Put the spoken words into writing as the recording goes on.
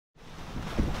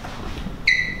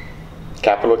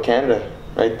Capital of Canada,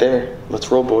 right there. Let's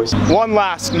roll, boys. One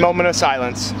last moment of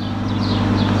silence.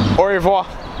 Au revoir.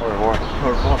 Au revoir. Au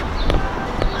revoir.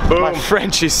 Boom. My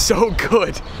French is so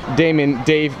good. Damon,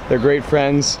 Dave, they're great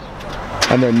friends,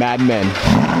 and they're mad men.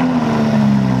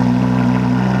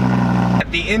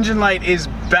 The engine light is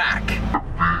back.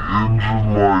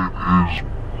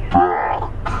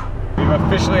 We've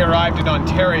officially arrived in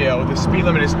Ontario. The speed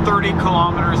limit is 30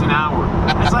 kilometers an hour.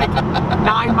 It's like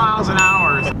 9 miles an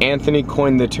hour. Anthony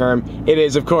coined the term. It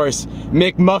is, of course,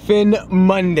 McMuffin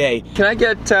Monday. Can I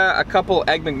get a couple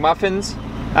Egg McMuffins?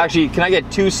 Actually, can I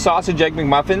get 2 sausage Egg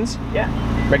McMuffins? Yeah.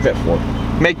 Make that 4.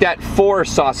 Make that 4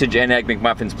 sausage and Egg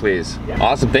McMuffins, please. Yeah.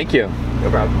 Awesome, thank you. No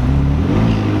problem.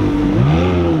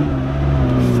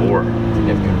 4. You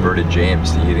have converted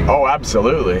James to eating. Oh,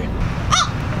 absolutely.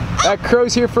 That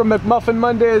crow's here from McMuffin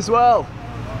Monday as well.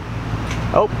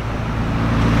 Oh.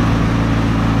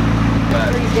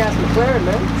 Pretty gas McLaren,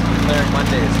 man. McLaren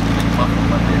Mondays, McMuffin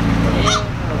Mondays. Yeah.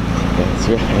 That's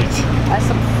right. That's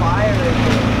some fire in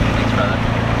there. Thanks, brother.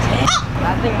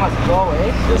 That thing must go, eh?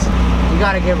 Yes. You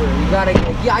gotta give her. You gotta.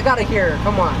 Yeah, I gotta hear her.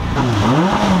 Come on.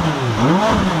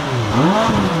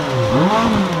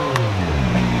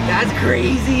 That's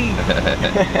crazy.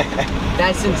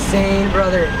 That's insane,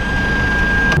 brother.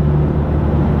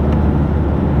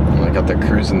 I got the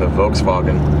cruise in the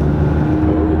Volkswagen.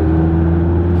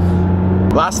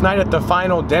 Last night at the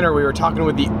final dinner, we were talking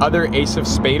with the other Ace of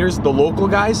Spaders, the local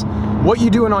guys. What you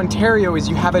do in Ontario is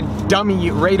you have a dummy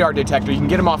radar detector. You can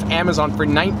get them off Amazon for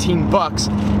 19 bucks.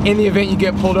 In the event you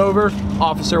get pulled over,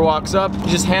 officer walks up, you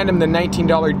just hand him the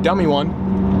 $19 dummy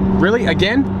one. Really?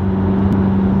 Again?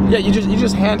 Yeah, you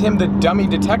just hand him the dummy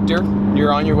detector.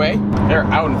 You're on your way. They're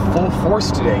out in full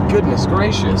force today. Goodness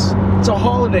gracious. It's a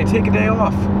holiday, take a day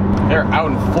off. They're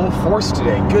out in full force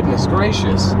today. Goodness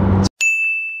gracious.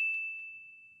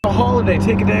 It's a holiday,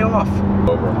 take a day off.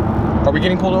 Over. Are we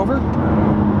getting pulled over?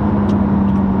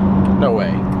 No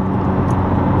way.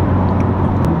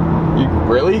 You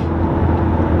really?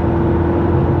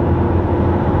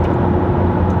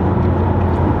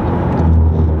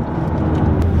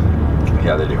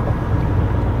 Yeah, they do.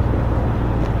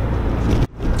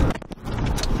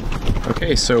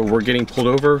 Okay, so we're getting pulled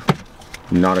over.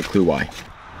 Not a clue why.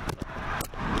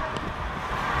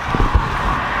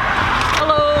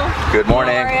 Hello. Good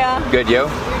morning. How are ya? Good, you? You're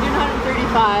doing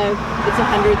 135. It's a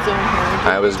 100 zone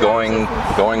here. I was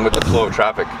going with the flow of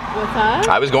traffic. What's that?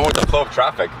 I was going with the flow of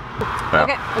traffic. Yeah.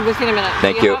 Okay, I'm just in a minute.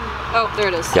 Thank you. Oh, there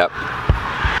it is. Yep.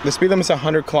 The speed limit's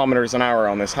 100 kilometers an hour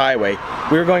on this highway.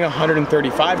 We were going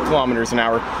 135 kilometers an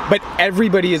hour, but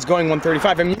everybody is going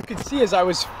 135. I mean, you could see as I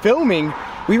was filming,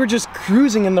 we were just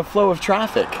cruising in the flow of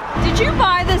traffic. Did you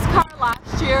buy this car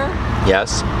last year?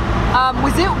 Yes.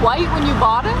 Was it white when you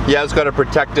bought it? Yeah, it's got a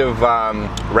protective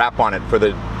wrap on it for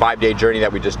the 5-day journey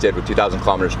that we just did with 2,000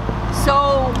 kilometers.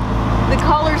 So the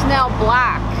color's now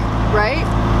black, right?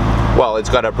 Well, it's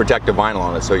got a protective vinyl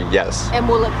on it, so yes. And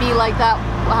will it be like that?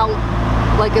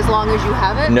 Like as long as you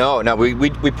have it? No,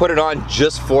 we put it on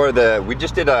just for we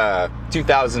just did a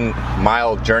 2,000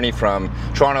 mile journey from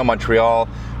Toronto, Montreal,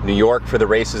 New York for the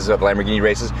races, of Lamborghini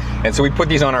races. And so we put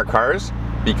these on our cars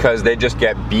because they just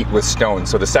get beat with stones.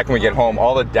 So the second we get home,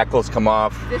 all the decals come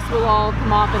off. This will all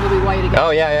come off and it'll be white again?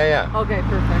 Oh, yeah. Okay,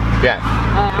 perfect.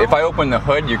 Yeah. If I open the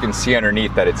hood, you can see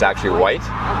underneath that it's actually white.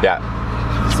 Okay.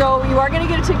 Yeah. So you are going to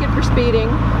get a ticket for speeding.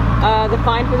 The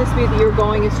fine for the speed that you're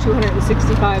going is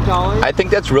 $265. I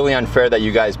think that's really unfair that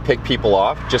you guys pick people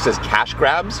off just as cash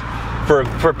grabs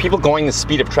for people going the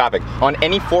speed of traffic. On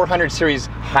any 400 series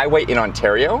highway in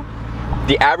Ontario,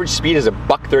 the average speed is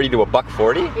 $1.30 to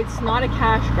 $1.40. It's not a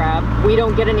cash grab. We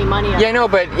don't get any money on it. Yeah, I know,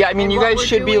 but yeah, I mean, And you guys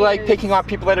should be like picking off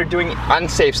people that are doing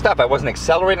unsafe stuff. I wasn't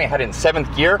accelerating, I had it in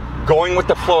 7th gear, going with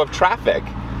the flow of traffic.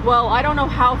 Well, I don't know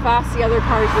how fast the other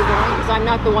cars were going because I'm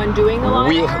not the one doing the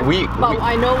LiDAR. But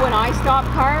I know when I stop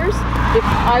cars, if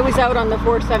I was out on the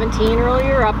 417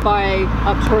 earlier up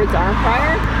towards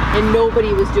Arnprior, and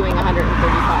nobody was doing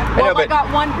 135. Well, I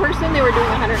got one person, they were doing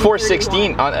 135.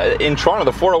 416 in Toronto,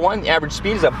 the 401, the average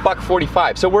speed is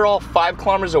 $1.45. So we're all 5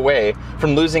 kilometers away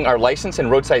from losing our license and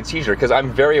roadside seizure because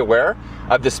I'm very aware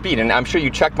of the speed, and I'm sure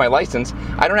you checked my license.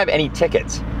 I don't have any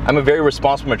tickets. I'm a very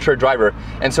responsible, mature driver,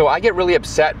 and so I get really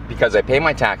upset because I pay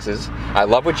my taxes. I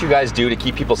love what you guys do to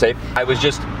keep people safe.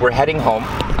 We're heading home.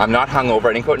 I'm not hungover.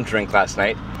 I didn't go out and drink last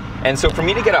night. And so for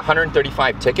me to get a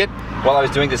 135 ticket while I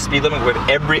was doing the speed limit with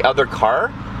every other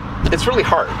car, it's really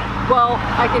hard. Well,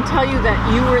 I can tell you that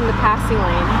you were in the passing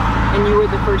lane and you were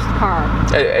the first car.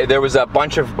 There was a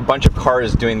bunch of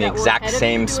cars doing the exact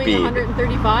same speed.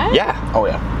 135? Yeah. Oh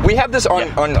yeah. We have this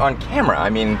on camera. I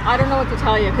mean, I don't know what to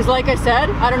tell you, because like I said,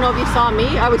 I don't know if you saw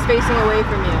me. I was facing away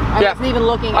from you. I wasn't even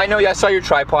looking. I know. Yeah, I saw your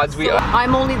tripods. So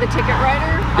I'm only the ticket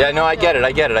writer. Yeah. No, I get it.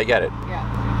 I get it. I get it. Yeah.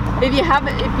 If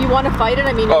you want to fight it,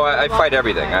 I mean. Oh, I fight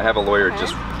everything. I have a lawyer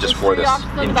just for this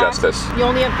injustice. You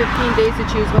only have 15 days to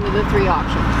choose one of the 3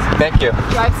 options. Thank you.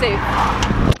 Drive safe.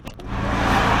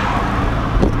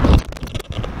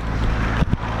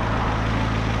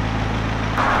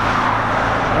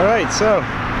 All right, so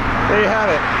there you have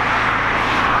it.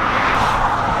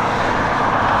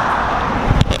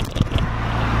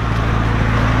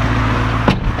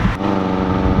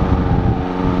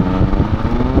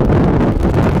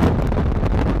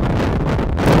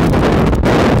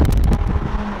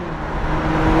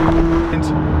 And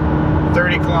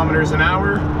 30 kilometers an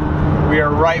hour. We are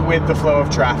right with the flow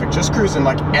of traffic, just cruising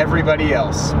like everybody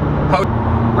else.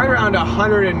 Right around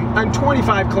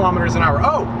 125 kilometers an hour.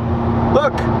 Oh,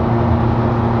 look,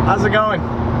 how's it going?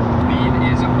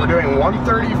 We're doing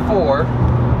 134.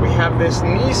 We have this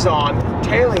Nissan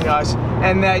tailing us,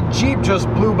 and that Jeep just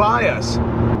blew by us.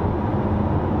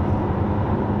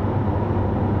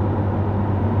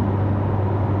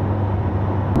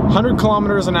 "100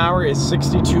 kilometers an hour is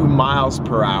 62 miles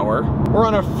per hour. We're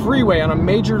on a freeway, on a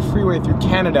major freeway through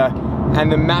Canada,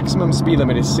 and the maximum speed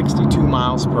limit is 62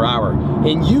 miles per hour.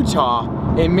 In Utah,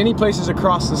 in many places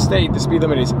across the state, the speed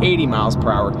limit is 80 miles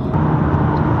per hour.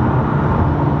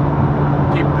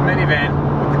 Keep the minivan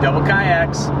with the double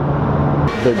kayaks.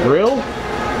 The grill,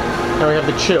 and we have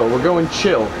the chill. We're going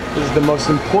chill. This is the most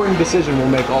important decision we'll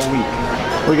make all week.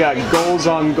 We got goals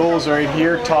on goals right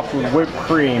here, topped with whipped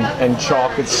cream and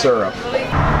chocolate syrup.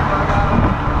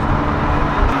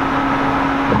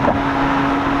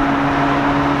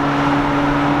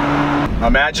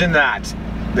 Imagine that.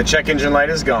 The check engine light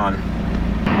is gone.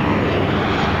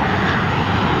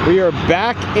 We are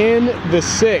back in the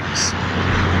 6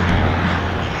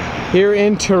 here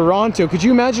in Toronto. Could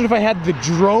you imagine if I had the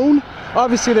drone?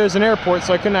 Obviously there's an airport,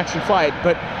 so I couldn't actually fly it,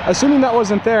 but assuming that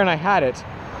wasn't there and I had it,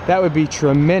 that would be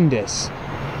tremendous.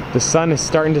 The sun is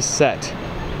starting to set.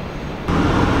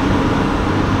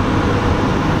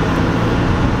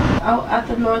 Out at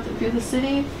the north view of the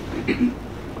city,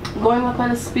 going up at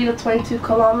a speed of 22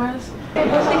 kilometers.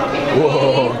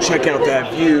 Whoa, check out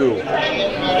that view.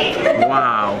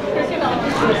 Wow.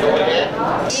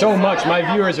 So much, my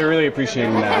viewers are really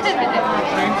appreciating that.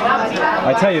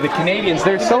 I tell you, the Canadians,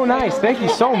 they're so nice. Thank you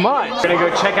so much. We're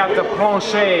gonna go check out the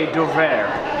Plancher de Verre.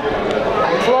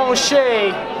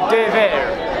 Plancher de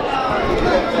Verre.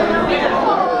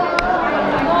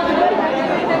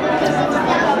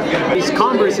 These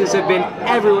Converses have been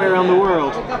everywhere around the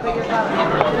world.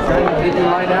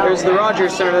 There's the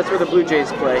Rogers Center, that's where the Blue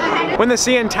Jays play. When the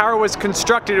CN Tower was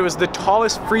constructed, it was the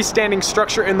tallest freestanding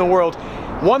structure in the world,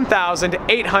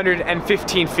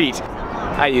 1,815 feet.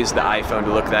 I used the iPhone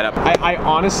to look that up. I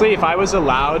honestly, if I was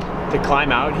allowed to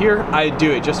climb out here, I'd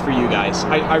do it just for you guys.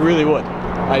 I really would.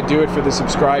 I'd do it for the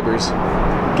subscribers.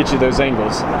 Get you those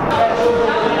angles.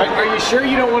 Are you sure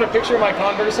you don't want a picture of my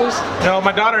Converses? No,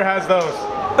 my daughter has those.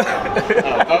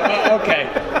 Okay.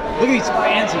 Look at these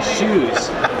fancy shoes.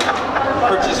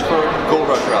 Purchased for Gold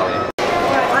Rush Rally.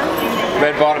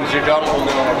 Red bottoms, your daughter will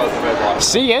know about the red bottoms.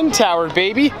 CN Tower,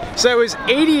 baby. So it was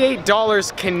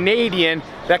 $88 Canadian.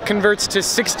 That converts to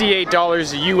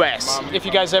 $68 US. If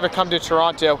you guys ever come to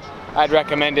Toronto, I'd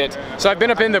recommend it. So I've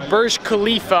been up in the Burj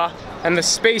Khalifa and the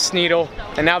Space Needle,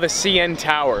 and now the CN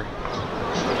Tower.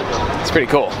 It's pretty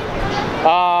cool.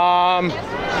 I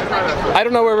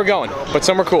don't know where we're going, but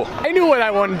somewhere cool. I knew what I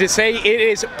wanted to say. It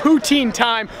is poutine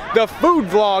time, the food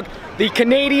vlog. The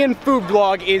Canadian food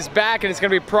vlog is back, and it's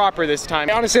gonna be proper this time.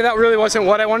 Honestly, that really wasn't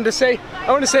what I wanted to say.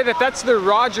 I wanted to say that that's the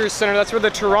Rogers Center. That's where the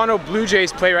Toronto Blue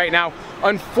Jays play right now.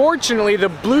 Unfortunately, the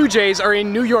Blue Jays are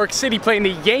in New York City playing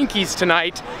the Yankees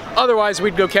tonight. Otherwise,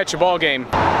 we'd go catch a ball game.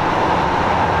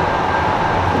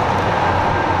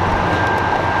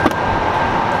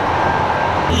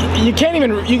 You can't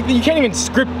even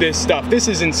script this stuff. This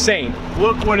is insane.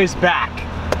 Look what is back.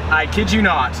 I kid you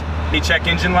not. The check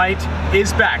engine light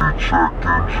is back. The check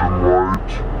engine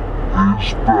light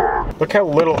is back. Look how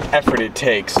little effort it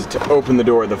takes to open the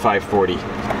door of the 540.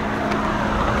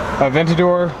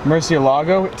 Aventador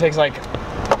Murcielago, it takes like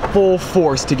full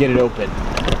force to get it open.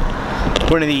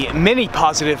 One of the many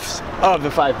positives of the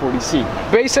 540C.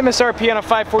 Base MSRP on a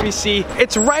 540C,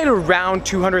 it's right around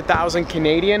 200,000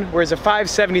 Canadian, whereas a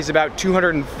 570 is about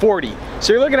 240.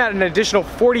 So you're looking at an additional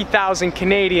 40,000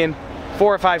 Canadian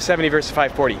for a 570 versus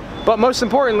 540. But most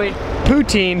importantly,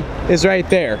 poutine is right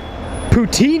there.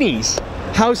 Poutini's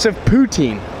House of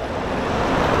Poutine.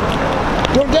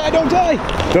 Don't die, don't die!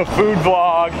 The food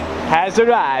vlog has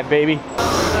arrived, baby.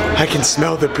 I can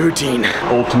smell the poutine.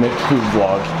 Ultimate food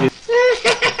vlog.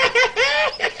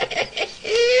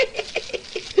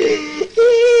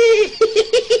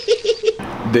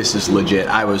 This is legit,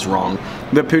 I was wrong.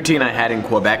 The poutine I had in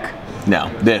Quebec, no,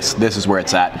 this is where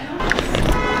it's at.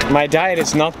 My diet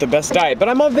is not the best diet, but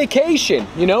I'm on vacation.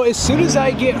 You know, as soon as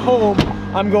I get home,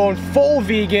 I'm going full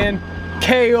vegan,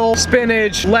 kale,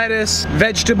 spinach, lettuce,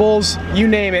 vegetables, you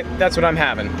name it, that's what I'm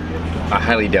having. I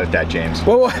highly doubt that, James.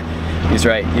 Whoa, he's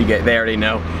right, they already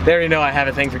know. They already know I have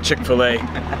a thing for Chick-fil-A.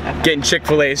 Getting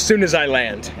Chick-fil-A as soon as I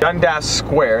land. Dundas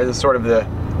Square, this is sort of the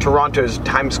Toronto's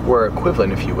Times Square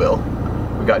equivalent, if you will.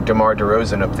 We got DeMar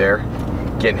DeRozan up there,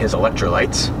 getting his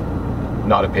electrolytes.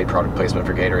 Not a paid product placement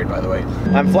for Gatorade, by the way.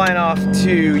 I'm flying off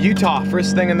to Utah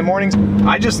first thing in the mornings.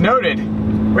 I just noted,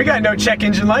 we got no check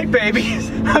engine light, baby.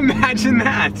 Imagine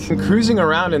that. I'm cruising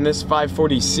around in this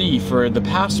 540C for the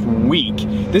past week.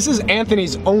 This is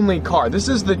Anthony's only car. This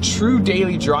is the true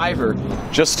daily driver.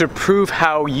 Just to prove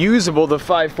how usable the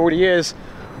 540 is,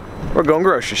 we're going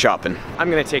grocery shopping. I'm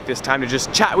gonna take this time to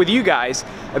just chat with you guys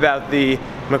about the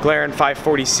McLaren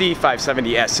 540C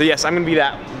 570S. So yes, I'm gonna be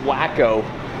that wacko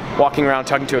walking around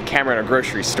talking to a camera in a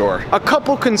grocery store. A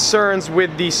couple concerns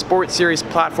with the Sport Series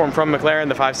platform from McLaren,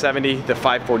 the 570, the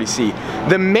 540C.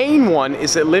 The main one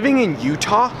is that living in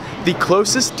Utah, the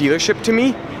closest dealership to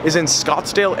me is in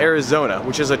Scottsdale, Arizona,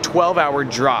 which is a 12-hour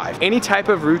drive. Any type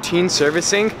of routine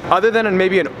servicing, other than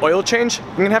maybe an oil change,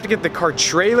 I'm gonna have to get the car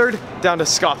trailered down to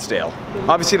Scottsdale.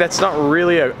 Obviously, that's not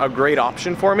really a great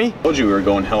option for me. Told you we were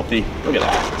going healthy. Look at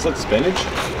that. Is that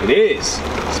spinach? It is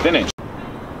spinach.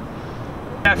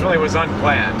 Definitely was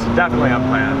unplanned. Definitely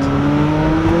unplanned.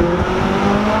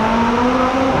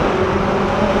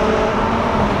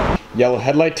 Yellow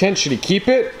headlight tint, should he keep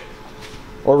it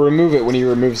or remove it when he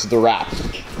removes the wrap?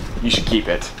 You should keep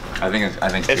it. I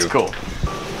think it's cool.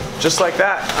 Just like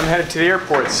that, I'm headed to the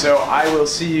airport, so I will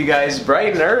see you guys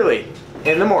bright and early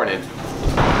in the morning.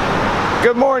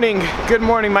 Good morning, good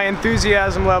morning. My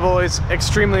enthusiasm level is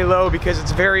extremely low because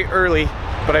it's very early,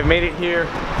 but I've made it here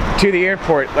to the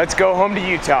airport. Let's go home to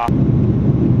Utah.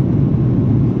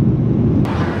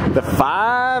 The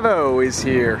 5-0 is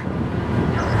here.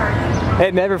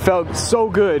 It never felt so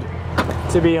good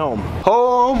to be home.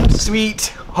 Home sweet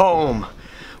home.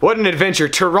 What an adventure.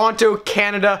 Toronto,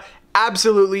 Canada,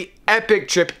 absolutely epic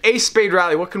trip. Ace Spade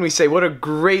Rally, what can we say? What a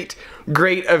great,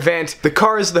 great event. The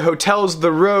cars, the hotels,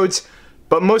 the roads,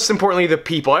 but most importantly, the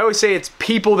people. I always say it's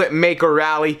people that make a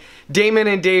rally. Damon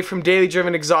and Dave from Daily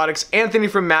Driven Exotics, Anthony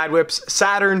from Mad Whips,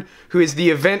 Saturn, who is the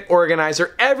event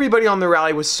organizer. Everybody on the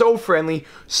rally was so friendly,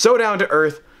 so down to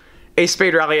earth. Ace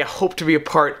Spade Rally, I hope to be a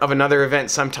part of another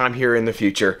event sometime here in the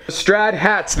future. Strad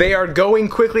hats, they are going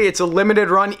quickly. It's a limited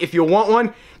run. If you want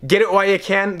one, get it while you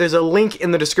can. There's a link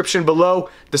in the description below,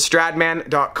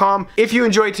 thestradman.com. If you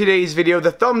enjoyed today's video,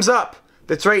 the thumbs up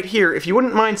that's right here. If you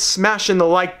wouldn't mind smashing the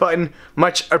like button,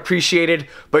 much appreciated.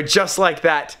 But just like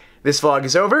that, this vlog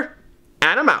is over,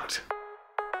 and I'm out.